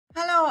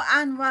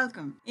and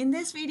welcome. In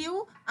this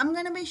video, I'm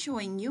gonna be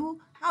showing you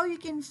how you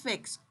can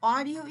fix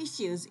audio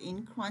issues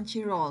in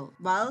Crunchyroll.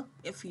 Well,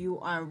 if you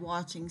are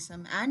watching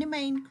some anime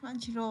in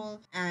Crunchyroll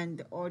and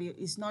the audio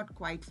is not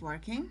quite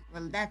working,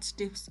 well, that's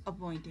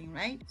disappointing,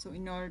 right? So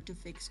in order to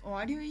fix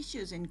audio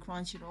issues in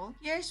Crunchyroll,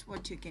 here's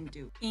what you can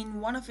do. In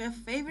one of your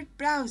favorite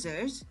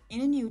browsers, in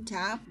a new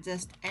tab,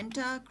 just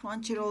enter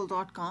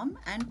crunchyroll.com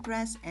and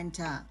press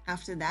enter.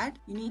 After that,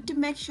 you need to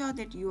make sure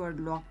that you are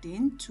logged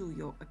in to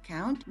your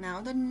account. Now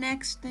the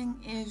next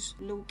thing is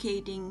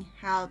locating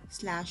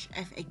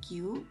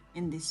help/FAQ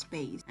in this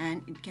page,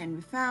 and it can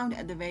be found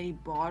at the very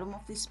bottom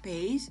of this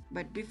page.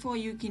 But before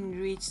you can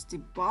reach the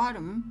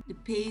bottom, the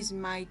page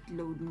might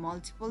load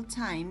multiple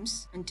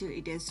times until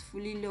it is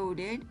fully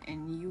loaded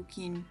and you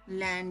can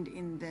land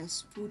in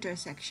this footer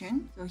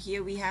section. So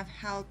here we have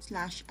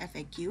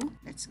help/FAQ.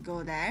 Let's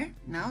go there.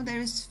 Now there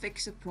is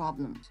fix a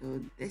problem.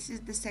 So this is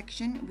the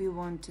section we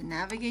want to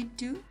navigate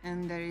to,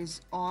 and there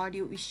is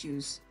audio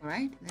issues. All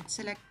right, let's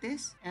select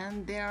this,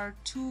 and there are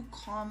two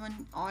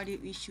common audio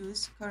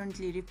issues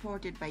currently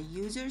reported by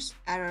users: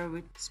 error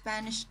with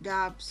Spanish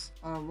dubs,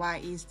 or why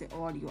is the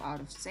audio out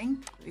of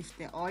sync. So if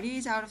the audio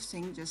is out of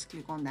sync, just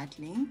click on that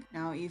link.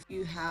 Now if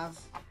you have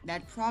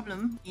that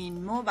problem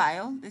in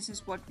mobile, this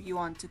is what you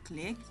want to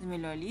click.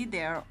 Similarly,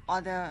 there are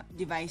other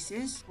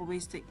devices for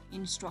which the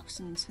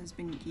instructions has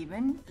been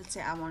given. Let's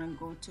say I want to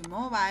go to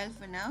mobile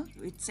for now.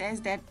 So it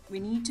says that we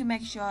need to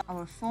make sure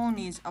our phone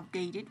is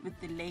updated with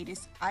the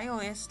latest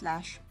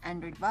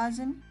iOS/Android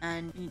version,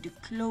 and we need to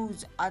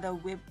close other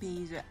web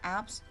pages or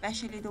apps,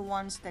 especially the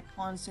ones that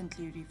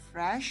constantly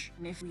refresh.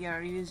 And if we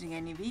are using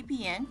any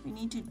VPN, we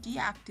need to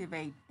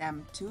deactivate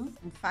them too.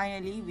 And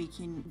finally, we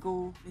can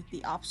go with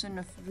the option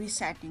of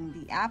resetting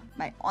the app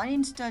by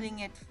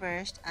uninstalling it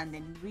first and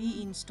then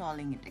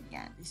reinstalling it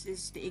again. This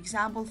is the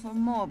example for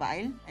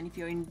mobile, and if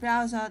you're in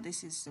browser,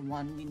 this is the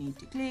one you need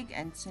to click.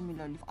 And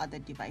similarly for other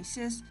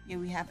devices, here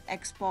we have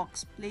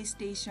Xbox,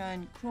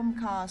 PlayStation,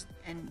 Chromecast,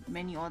 and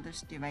many other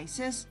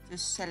devices.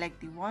 Just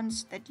select the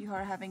ones that you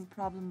are having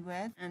problem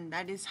with, and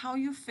that is how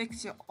you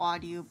fix your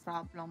audio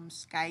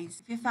problems,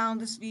 guys. If you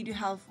found this video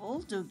helpful,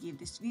 do give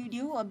this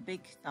video a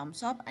big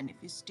thumbs up, and if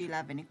you still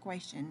have any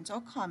questions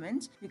or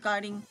comments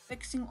regarding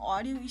fixing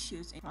audio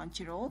issues in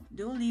Crunchyroll,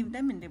 do leave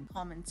them in the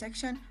comment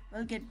section.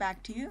 We'll get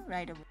back to you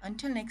right away.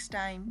 Until next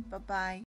time, bye bye.